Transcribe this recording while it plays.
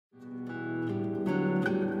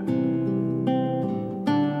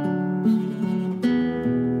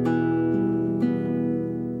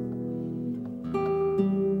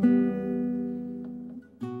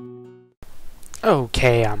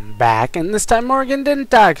Okay, I'm back, and this time Morgan didn't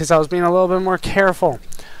die because I was being a little bit more careful.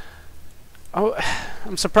 Oh,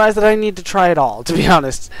 I'm surprised that I need to try it all, to be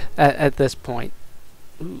honest, at this point.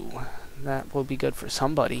 Ooh, that will be good for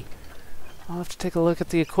somebody. I'll have to take a look at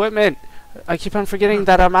the equipment. I keep on forgetting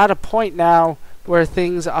that I'm at a point now where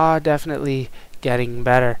things are definitely getting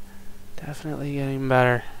better. Definitely getting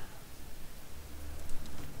better.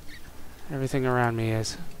 Everything around me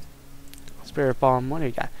is. Spirit Bomb, what do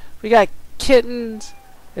we got? We got kittens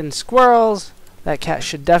and squirrels. That cat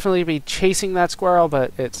should definitely be chasing that squirrel,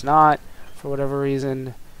 but it's not for whatever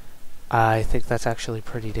reason. I think that's actually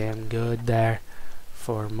pretty damn good there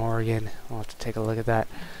for Morgan. We'll have to take a look at that.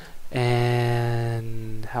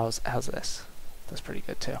 And how's this? That's pretty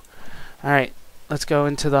good too. Alright, let's go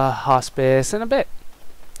into the hospice in a bit.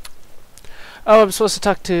 Oh, I'm supposed to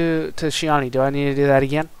talk to Shiani. Do I need to do that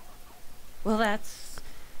again? Well, that's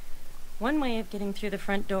one way of getting through the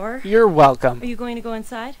front door. You're welcome. Are you going to go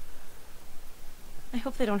inside? I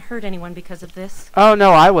hope they don't hurt anyone because of this. Oh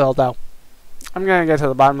no, I will though. I'm gonna get to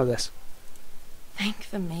the bottom of this.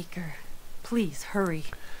 Thank the Maker. Please hurry.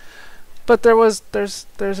 But there's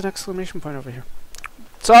an exclamation point over here.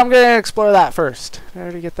 So I'm gonna explore that first. Did I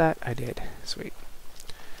already get that? I did. Sweet.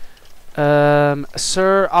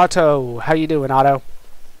 Sir Otto, how you doing, Otto?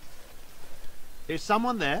 Is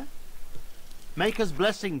someone there? Maker's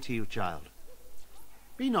blessing to you, child.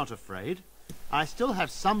 Be not afraid. I still have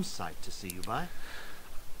some sight to see you by.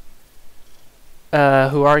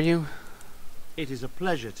 Who are you? It is a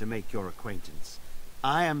pleasure to make your acquaintance.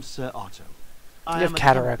 I am Sir Otto. You have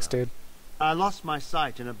cataracts, dude. I lost my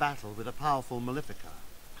sight in a battle with a powerful Maleficar.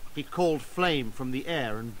 He called flame from the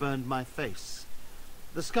air and burned my face.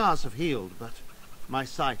 The scars have healed, but my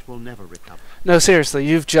sight will never recover. No, seriously,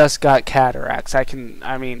 you've just got cataracts.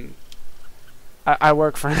 I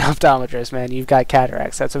work for an optometrist, man. You've got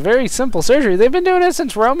cataracts. That's a very simple surgery. They've been doing it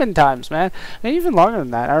since Roman times, man. Maybe even longer than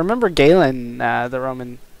that. I remember Galen, the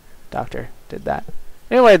Roman doctor, did that.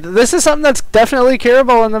 Anyway, this is something that's definitely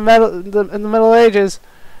curable in the Middle Ages.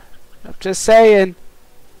 I'm just saying.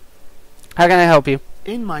 How can I help you?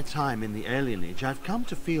 In my time in the Alienage, I've come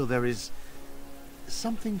to feel there is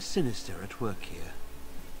something sinister at work here.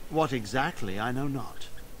 What exactly, I know not.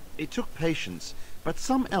 It took patience, but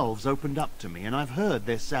some elves opened up to me, and I've heard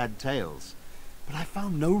their sad tales. But I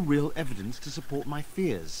found no real evidence to support my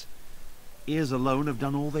fears. Ears alone have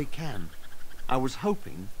done all they can. I was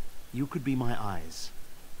hoping you could be my eyes.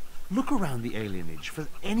 Look around the Alienage for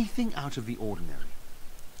anything out of the ordinary.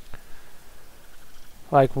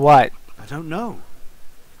 Like what? I don't know.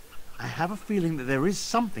 I have a feeling that there is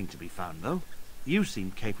something to be found, though. You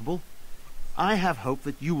seem capable. I have hope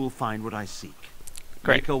that you will find what I seek.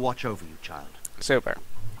 Great. Maker watch over you, child. Super.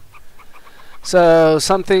 So,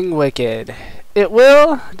 something wicked. It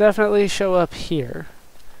will definitely show up here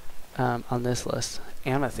on this list.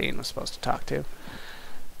 Amathine was supposed to talk to.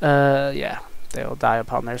 Yeah. They will die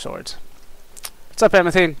upon their swords. What's up,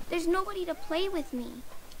 Amathine? There's nobody to play with me.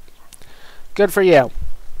 Good for you.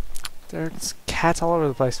 There's cats all over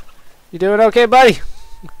the place. You doing okay, buddy?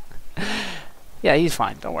 Yeah, he's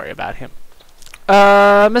fine. Don't worry about him.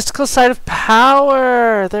 Mystical Site of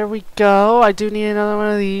Power. There we go. I do need another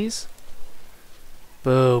one of these.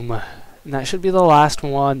 Boom. And that should be the last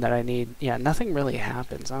one that I need. Yeah, nothing really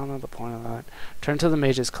happens. I don't know the point of that. Turn to the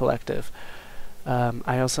Mage's Collective.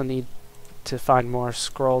 I also need to find more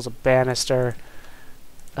Scrolls of Banister.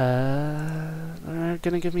 They're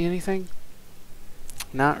gonna give me anything?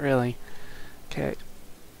 Not really. Okay.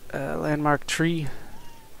 Landmark tree.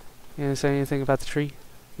 You gonna say anything about the tree?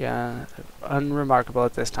 Yeah, unremarkable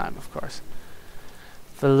at this time, of course.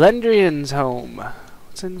 Valendrian's home.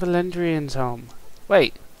 What's in Valendrian's home?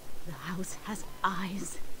 Wait. The house has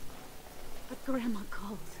eyes. But Grandma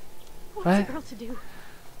calls. What's What? a girl to do?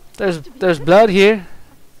 There's blood here.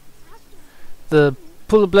 The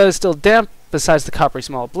pool of blood is still damp. Besides the coppery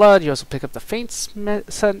smell of blood, you also pick up the faint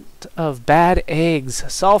scent of bad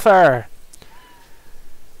eggs. Sulfur.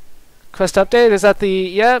 Quest update. Is that the...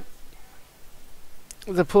 Yep.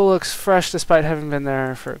 The pool looks fresh despite having been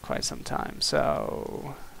there for quite some time.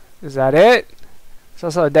 So, is that it? There's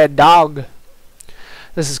also a dead dog.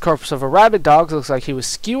 This is corpse of a rabid dog. Looks like he was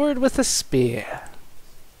skewered with a spear.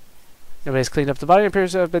 Nobody's cleaned up the body.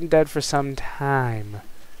 Appears to have been dead for some time.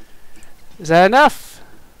 Is that enough?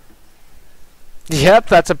 Yep,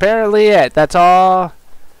 that's apparently it. That's all.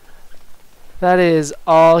 That is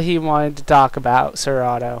all he wanted to talk about, Sir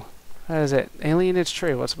Otto. What is it? Alienage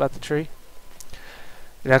tree. What's about the tree?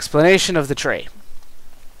 An explanation of the tree.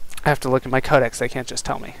 I have to look at my codex. They can't just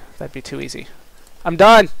tell me. That'd be too easy. I'm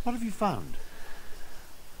done. What have you found?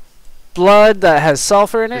 blood that has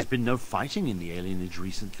sulfur in There's it. been no fighting in the alienage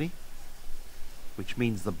recently, which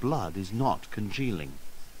means the blood is not congealing.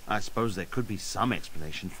 I suppose there could be some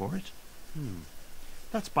explanation for it.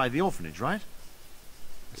 That's by the orphanage, right?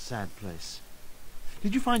 A sad place.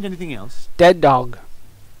 Did you find anything else? Dead dog.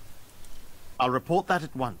 I'll report that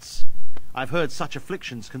at once. I've heard such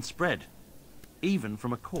afflictions can spread, even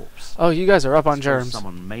from a corpse. Oh, you guys are up on Suppose germs.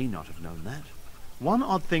 someone may not have known that. One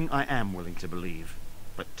odd thing I am willing to believe,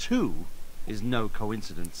 but two is no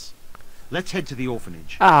coincidence. Let's head to the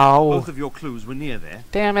orphanage. Ow. Both of your clues were near there.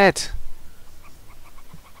 Damn it.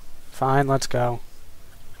 Fine, let's go.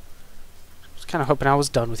 I was kind of hoping I was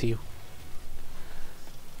done with you.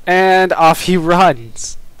 And off he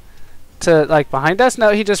runs. To, like, behind us?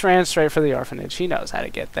 No, he just ran straight for the orphanage. He knows how to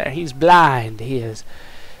get there. He's blind. He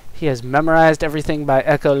has memorized everything by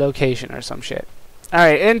echolocation or some shit.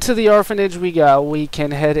 Alright, into the orphanage we go. We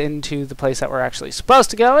can head into the place that we're actually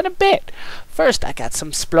supposed to go in a bit. First, I got some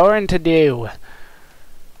exploring to do.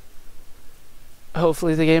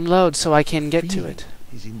 Hopefully the game loads so I can get to it.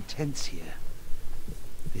 Is intense here.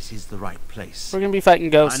 This is the right place. We're going to be fighting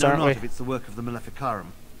ghosts, I know aren't not we? if it's the work of the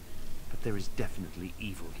Maleficarum, but there is definitely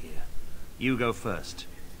evil here. You go first.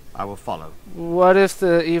 I will follow. What if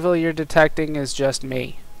the evil you're detecting is just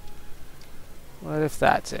me? What if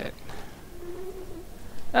that's it?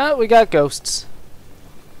 Oh, we got ghosts.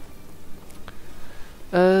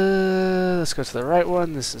 Let's go to the right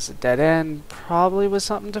one. This is a dead end. Probably with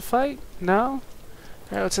something to fight? No?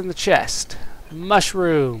 Alright, what's in the chest?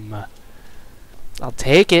 Mushroom. I'll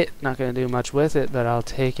take it. Not gonna do much with it, but I'll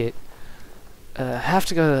take it. Have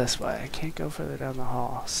to go this way. I can't go further down the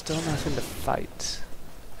hall. Still nothing to fight.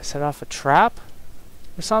 I set off a trap?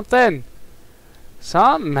 Or something?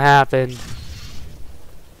 Something happened.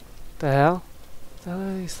 The hell? What the hell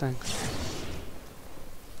are these things?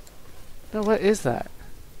 No, what is that?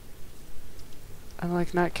 I'm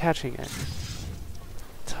like not catching it.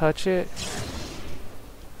 Touch it.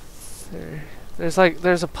 There's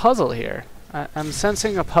a puzzle here. I'm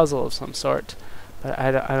sensing a puzzle of some sort, but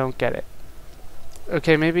I don't get it.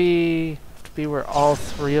 Okay, maybe have to be where all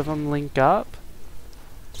three of them link up.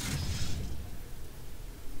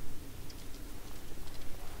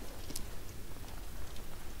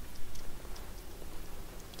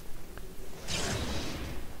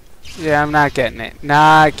 Yeah, I'm not getting it.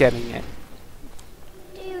 Not getting it.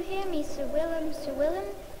 Do you hear me, Sir Willem, Sir Willem?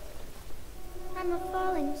 I'm a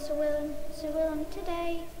falling, Sir Willem, Sir Willem,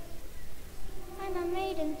 today. I'm a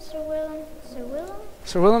maiden, Sir Willem, Sir Willem.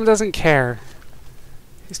 Sir Willem doesn't care.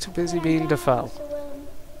 He's too busy I'm being dying, Defoe. Sir Willem,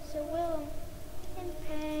 Sir Willem, in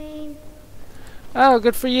pain. Oh,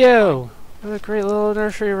 good for you! What a great little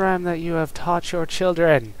nursery rhyme that you have taught your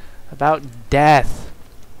children about death.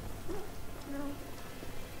 No.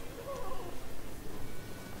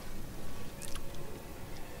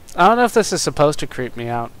 I don't know if this is supposed to creep me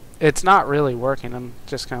out. It's not really working. I'm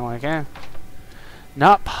just kind of like, eh.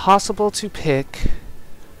 Not possible to pick.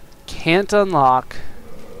 Can't unlock.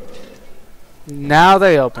 Now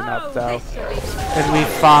they open up, though. And we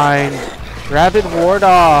find rabid war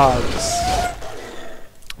dogs.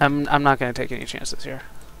 I'm not going to take any chances here.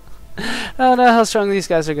 I don't know how strong these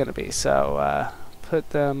guys are going to be, so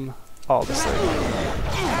put them all to sleep.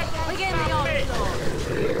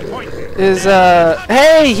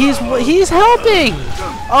 Hey, he's helping.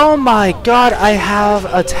 Oh my God, I have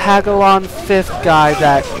a Tagalon 5th guy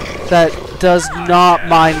that does not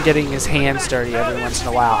mind getting his hands dirty every once in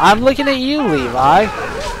a while. I'm looking at you, Levi.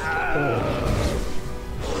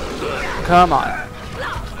 Come on.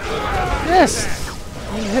 Yes,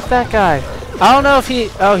 you hit that guy. I don't know if he.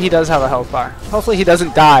 Oh, he does have a health bar. Hopefully he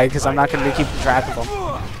doesn't die, because I'm not going to be keeping track of him.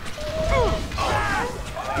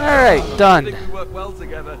 All right, done. We work well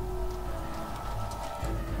together.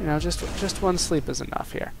 You know, just one sleep is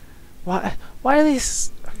enough here. Why are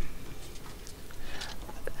these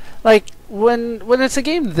like when it's a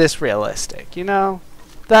game this realistic, you know?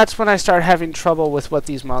 That's when I start having trouble with what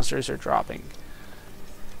these monsters are dropping.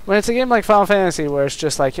 When it's a game like Final Fantasy where it's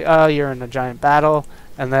just like, oh, you're in a giant battle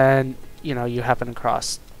and then, you know, you happen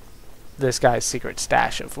across this guy's secret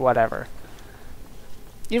stash of whatever.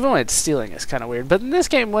 Even when it's stealing is kind of weird, but in this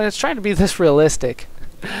game when it's trying to be this realistic,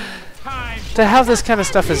 to have this kind of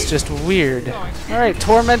stuff is just weird. Alright,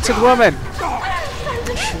 tormented woman.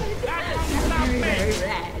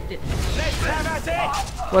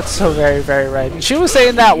 What's so very, very red? And she was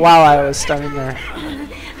saying that while I was stunning her.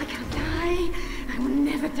 I can't die. I will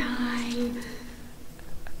never die.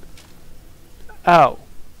 Oh.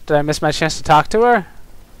 Did I miss my chance to talk to her?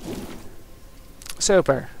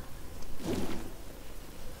 Super.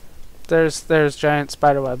 There's giant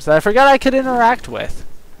spider webs that I forgot I could interact with.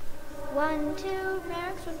 1, 2,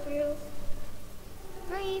 barracks 1 for you.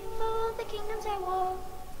 3, 4, the kingdoms I war.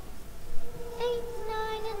 8,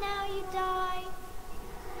 9, and now you die.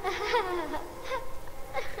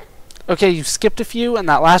 Okay, you skipped a few, and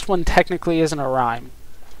that last one technically isn't a rhyme.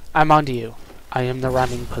 I'm onto you. I am the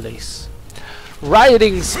rhyming police.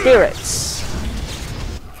 Rioting spirits!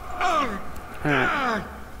 We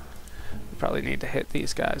probably need to hit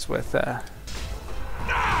these guys with one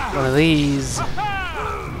of these.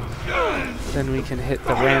 Then we can hit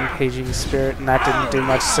the rampaging spirit, and that didn't do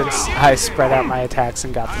much since I spread out my attacks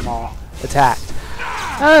and got them all attacked.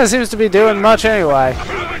 It seems to be doing much anyway.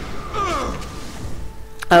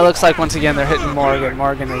 It looks like once again they're hitting Morgan.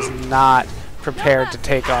 Morgan is not prepared to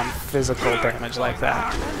take on physical damage like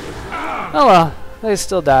that. Oh well, they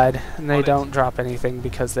still died, and they don't drop anything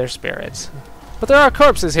because they're spirits. But there are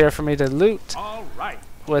corpses here for me to loot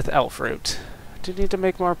with elf root. I do need to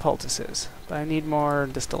make more poultices, but I need more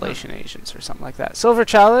distillation agents or something like that. Silver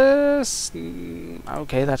chalice?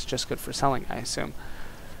 Okay, that's just good for selling, I assume.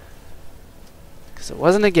 Because it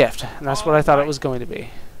wasn't a gift, and that's what I thought it was going to be.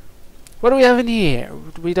 What do we have in here?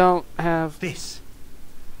 We don't have... This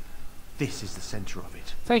is the center of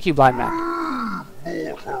it. Thank you, blind man.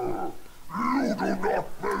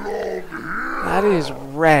 That is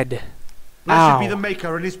red. Blessed be the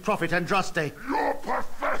Maker and his prophet Andraste. Your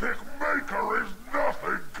pathetic maker is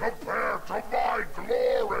nothing compared to my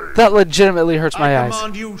glory. That legitimately hurts my I eyes.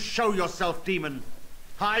 command you, show yourself, demon.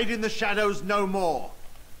 Hide in the shadows no more.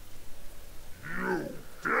 You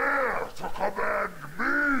dare to command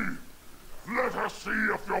me? Let us see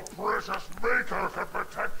if your precious maker can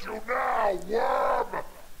protect you now, worm!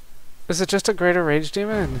 Is it just a greater rage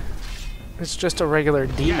demon? It's just a regular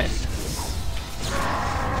demon.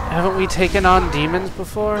 Haven't we taken on demons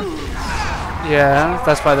before? Yeah,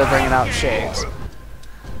 that's why they're bringing out shades.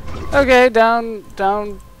 Okay, down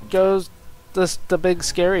goes the big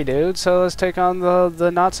scary dude, so let's take on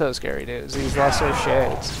the not so scary dudes, these lesser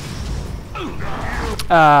shades.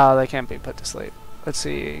 Oh, they can't be put to sleep. Let's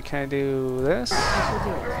see, can I do this?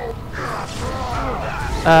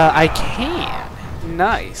 I can.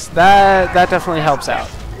 Nice. That definitely helps out.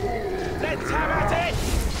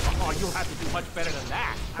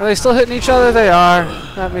 Are they still hitting each other? They are.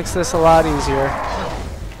 That makes this a lot easier.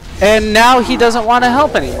 And now he doesn't want to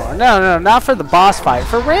help anymore. No, not for the boss fight.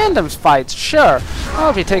 For random fights, sure. Oh,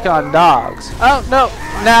 if you take on dogs. Oh, no.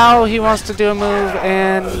 Now he wants to do a move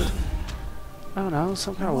and... Oh, no,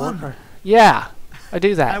 some kind of warper. Yeah, I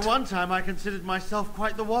do that. At one time I considered myself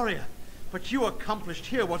quite the warrior. But you accomplished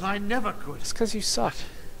here what I never could. It's because you suck.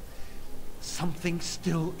 Something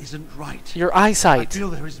still isn't right. Your I eyesight. feel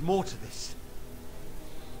there is more to this.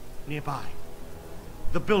 Nearby.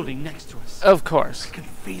 The building next to us. Of course. I can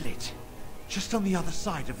feel it. Just on the other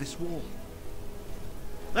side of this wall.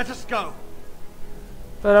 Let us go.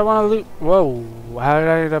 But I want to loot... Whoa. How did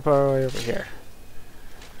I end up all the way over here?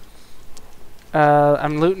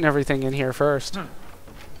 I'm looting everything in here first.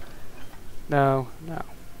 No.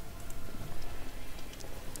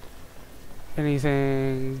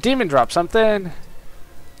 Anything... Demon drop something.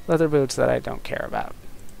 Leather boots that I don't care about.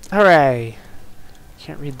 Hooray.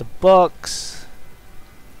 Can't read the books.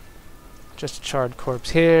 Just a charred corpse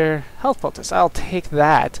here. Health poultice. I'll take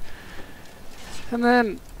that. And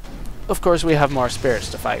then, of course, we have more spirits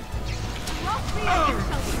to fight.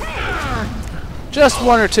 Just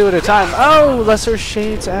one or two at a time. Oh, lesser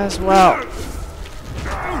shades as well.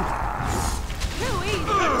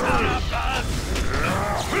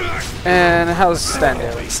 And how's Sten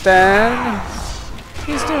doing? Sten,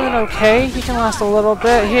 he's doing okay. He can last a little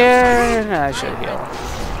bit here. I should heal.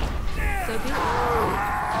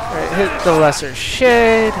 Alright, hit the lesser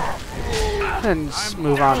shade. And just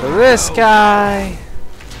move on to this guy.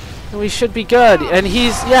 And we should be good. And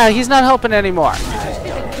he's not helping anymore.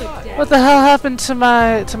 What the hell happened to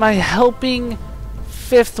my helping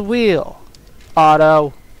fifth wheel?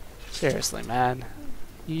 Otto. Seriously, man.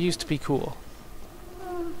 You used to be cool.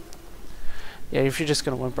 Yeah, if you're just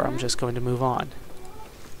gonna whimper, I'm just going to move on.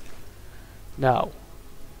 No.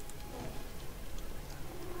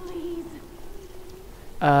 Please.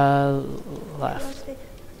 Left. I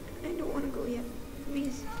don't want to go yet.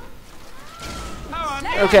 Please.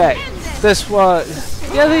 Okay. This was...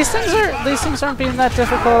 Yeah, these things aren't being that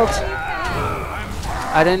difficult.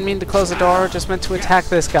 I didn't mean to close the door, just meant to attack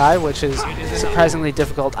this guy, which is surprisingly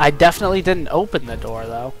difficult. I definitely didn't open the door,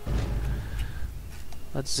 though.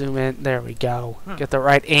 Let's zoom in. There we go. Get the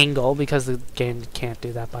right angle, because the game can't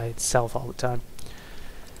do that by itself all the time.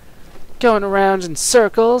 Going around in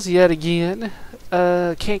circles yet again.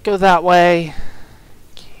 Can't go that way.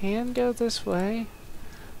 Can go this way.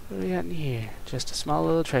 What do we got in here? Just a small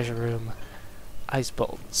little treasure room. Ice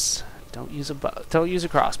bolts. Don't use a bow. Don't use a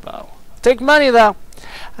crossbow. Take money though.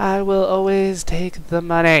 I will always take the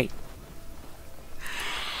money.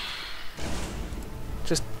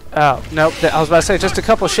 Just oh nope. I was about to say just a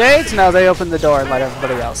couple shades. No, they opened the door and let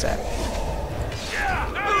everybody else in.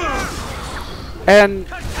 And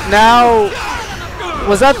now,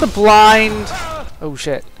 was that the blind? Oh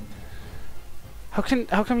shit. How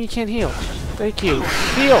come you can't heal? Thank you.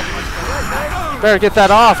 Heal. Better get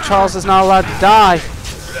that off. Charles is not allowed to die.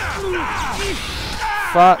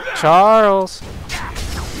 Fuck Charles.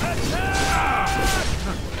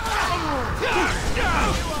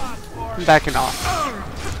 I'm backing off.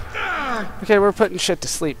 Okay, we're putting shit to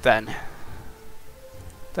sleep then.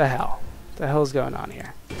 The hell? The hell's going on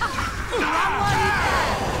here?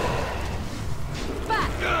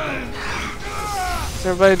 Is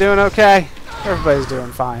everybody doing okay? Everybody's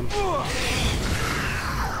doing fine.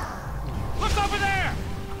 Look over there!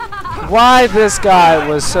 Why this guy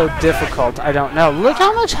was so difficult, I don't know. Look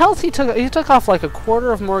how much health he took. He took off like a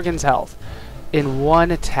quarter of Morgan's health in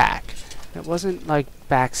one attack. It wasn't like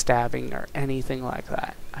backstabbing or anything like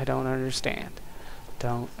that. I don't understand.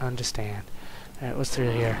 Don't understand. Alright, what's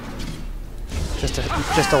through here? Just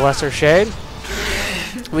a lesser shade?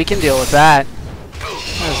 We can deal with that.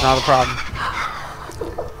 That's not a problem.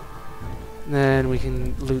 Then we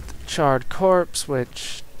can loot the charred corpse,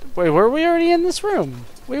 which... Wait, were we already in this room?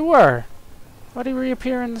 We were. Why did he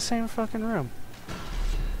reappear in the same fucking room?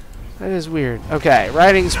 That is weird. Okay,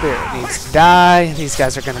 Riding Spirit needs to die. These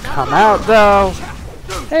guys are gonna come out, though.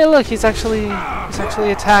 Hey, look, he's actually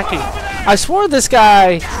attacking. I swore this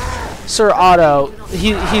guy, Sir Otto,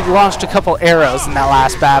 he launched a couple arrows in that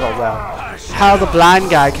last battle, though. How the blind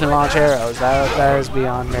guy can launch arrows, that is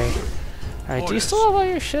beyond me. Alright, do you still have all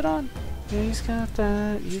your shit on? Yeah, he's got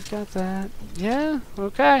that. You've got that. Yeah.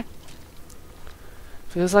 Okay.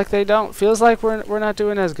 Feels like they don't. Feels like we're not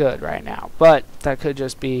doing as good right now. But that could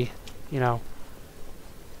just be, you know,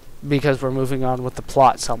 because we're moving on with the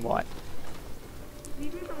plot somewhat.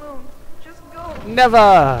 Leave me alone. Just go.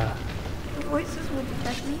 Never. The voices will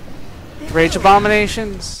protect me. Rage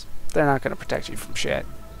abominations. They're not gonna protect you from shit.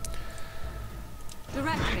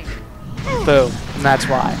 Direct me. Boom. And that's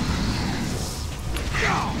why.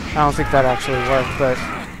 I don't think that actually worked, but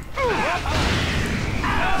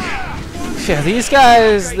yeah, these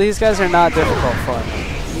guys are not difficult for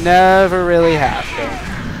me. Never really have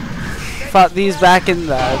been. Fought these back in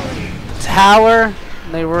the tower,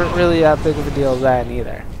 and they weren't really that big of a deal then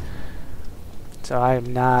either. So I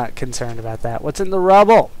am not concerned about that. What's in the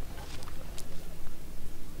rubble?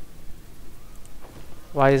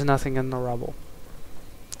 Why is nothing in the rubble?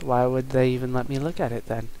 Why would they even let me look at it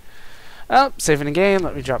then? Oh, saving a game.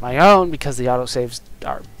 Let me drop my own because the autosaves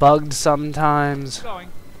are bugged sometimes.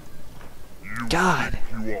 God.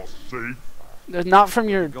 You are safe. Not from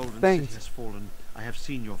your Golden thing. City has fallen. I have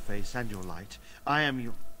seen your face and your light. I am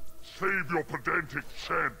your... Save your pedantic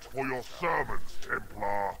chant for your sermons,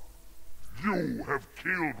 Templar. You have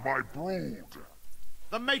killed my brood.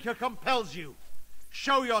 The Maker compels you.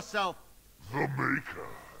 Show yourself. The Maker.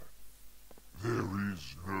 There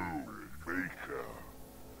is no Maker.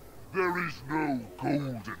 There is no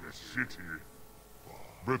Golden City.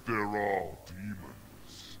 But there are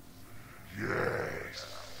demons. Yes.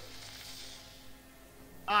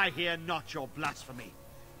 I hear not your blasphemy.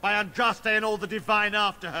 By Andraste and all the divine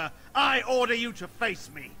after her, I order you to face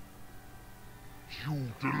me.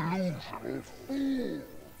 You delusional fool.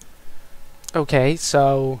 Okay,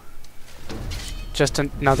 so just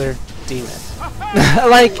another demon.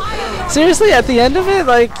 Like, seriously, at the end of it,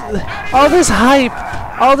 like, all this hype,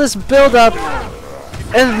 all this build-up,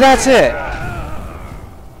 and that's it.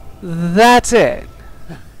 That's it.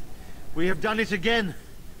 We have done it again.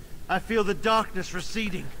 I feel the darkness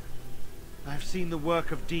receding. I've seen the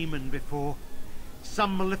work of demon before.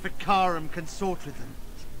 Some malefic Karam consort with them.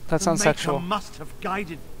 That sounds the Maker sexual. must have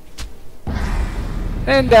guided.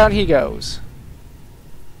 And down he goes.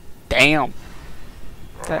 Damn.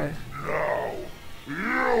 That Now,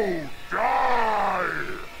 you die!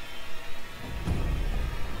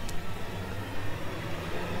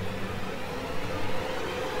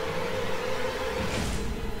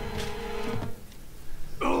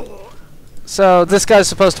 So this guy's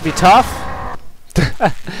supposed to be tough?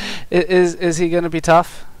 Is he gonna be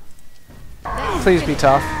tough? Please be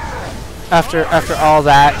tough. After all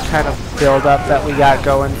that kind of build up that we got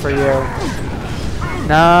going for you.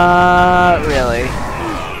 Not really.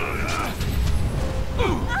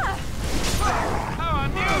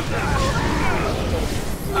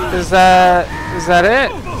 Is that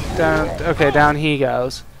it? Down. Okay, down he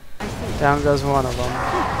goes. Down goes one of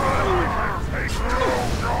them.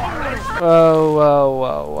 Whoa, whoa,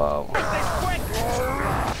 whoa, whoa.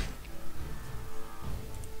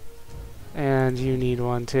 And you need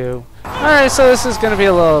one too. Alright, so this is going to be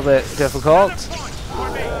a little bit difficult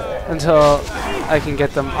until I can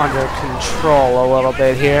get them under control a little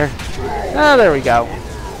bit here. Ah, there we go.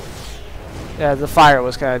 Yeah, the fire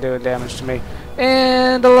was kind of doing damage to me.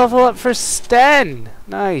 And a level up for Sten.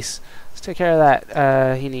 Nice. Let's take care of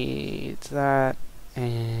that. He needs that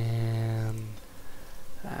and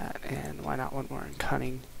that, and why not one more in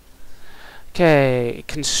cunning? Okay,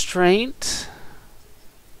 constraint.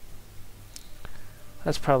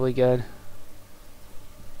 That's probably good,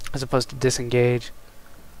 as opposed to disengage.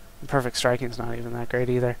 Perfect striking's not even that great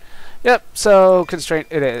either. Yep, so constraint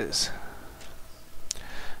it is.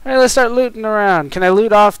 Alright, let's start looting around. Can I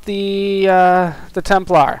loot off the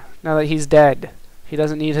Templar now that he's dead? He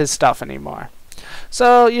doesn't need his stuff anymore.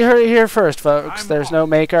 So you heard it here first, folks. There's no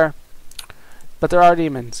maker, but there are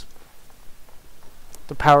demons.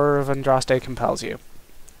 The power of Andraste compels you.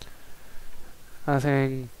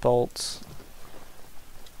 Nothing. Bolts.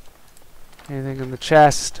 Anything in the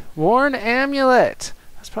chest? Worn amulet.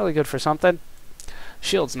 That's probably good for something.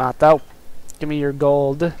 Shield's not, though. Give me your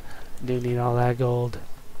gold. Do need all that gold.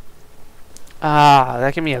 Ah,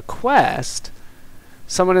 that gave me a quest.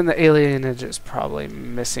 Someone in the alienage is probably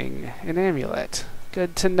missing an amulet.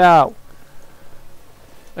 Good to know.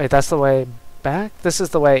 Wait, that's the way back? This is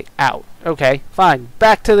the way out. Okay, fine.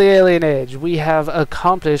 Back to the alienage. We have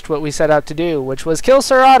accomplished what we set out to do, which was kill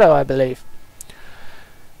Sir Otto, I believe.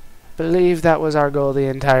 Believe that was our goal the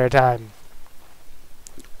entire time.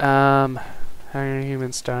 Iron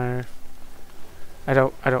Human Star. I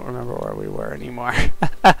don't remember where we were anymore.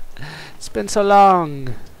 It's been so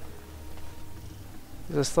long.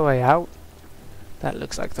 Is this the way out? That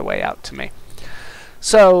looks like the way out to me.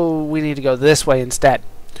 So we need to go this way instead.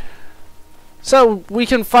 So we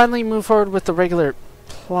can finally move forward with the regular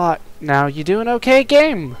plot now. You doing okay,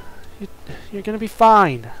 game? You're gonna be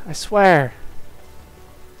fine. I swear.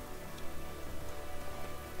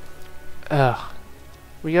 Ugh.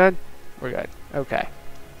 We good? We're good. Okay.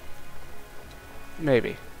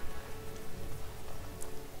 Maybe.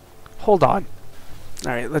 Hold on.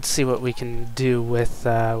 Alright, let's see what we can do with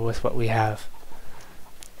what we have.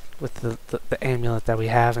 With the amulet that we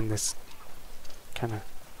have and this kind of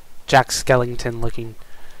Jack Skellington looking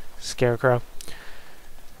scarecrow.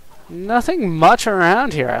 Nothing much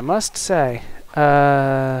around here, I must say.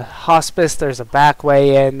 Hospice, there's a back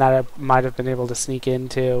way in that I might have been able to sneak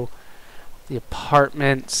into. The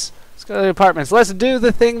apartments. Let's go to the apartments. Let's do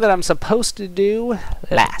the thing that I'm supposed to do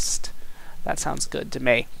last. That sounds good to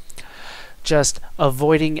me. Just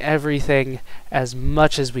avoiding everything as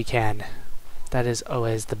much as we can. That is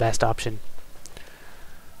always the best option.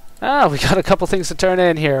 Ah, we got a couple things to turn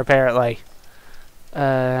in here, apparently.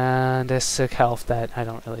 And a sick health that I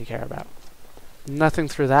don't really care about. Nothing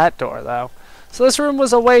through that door, though. So this room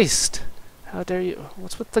was a waste. How dare you?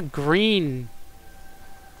 What's with the green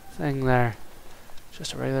thing there?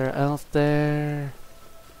 Just a regular elf there.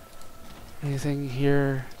 Anything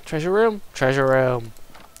here? Treasure room? Treasure room.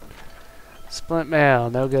 Splint mail,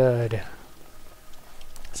 no good.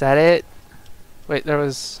 Is that it? Wait, there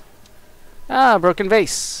was... Ah, broken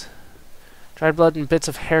vase. Dried blood and bits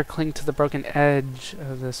of hair cling to the broken edge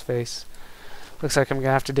of this vase. Looks like I'm going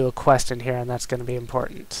to have to do a quest in here, and that's going to be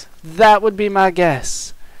important. That would be my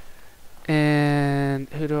guess. And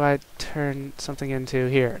who do I turn something into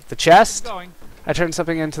here? The chest? I turned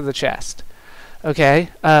something into the chest. Okay,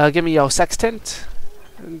 give me your sextant.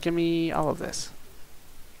 And give me all of this.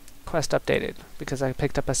 Quest updated, because I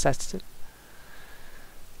picked up a sextant.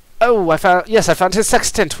 Oh, I found his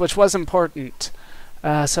sextant, which was important.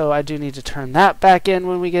 So I do need to turn that back in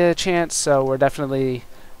when we get a chance. So we definitely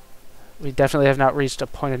have not reached a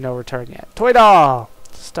point of no return yet. Toy doll,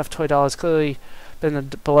 stuffed toy doll has clearly been a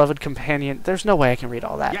beloved companion. There's no way I can read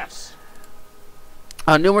all that. Yes.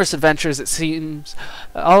 Numerous adventures, it seems,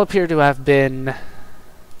 all appear to have been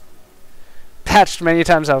patched many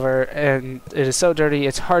times over, and it is so dirty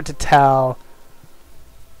it's hard to tell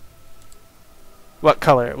what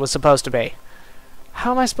color it was supposed to be.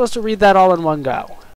 How am I supposed to read that all in one go?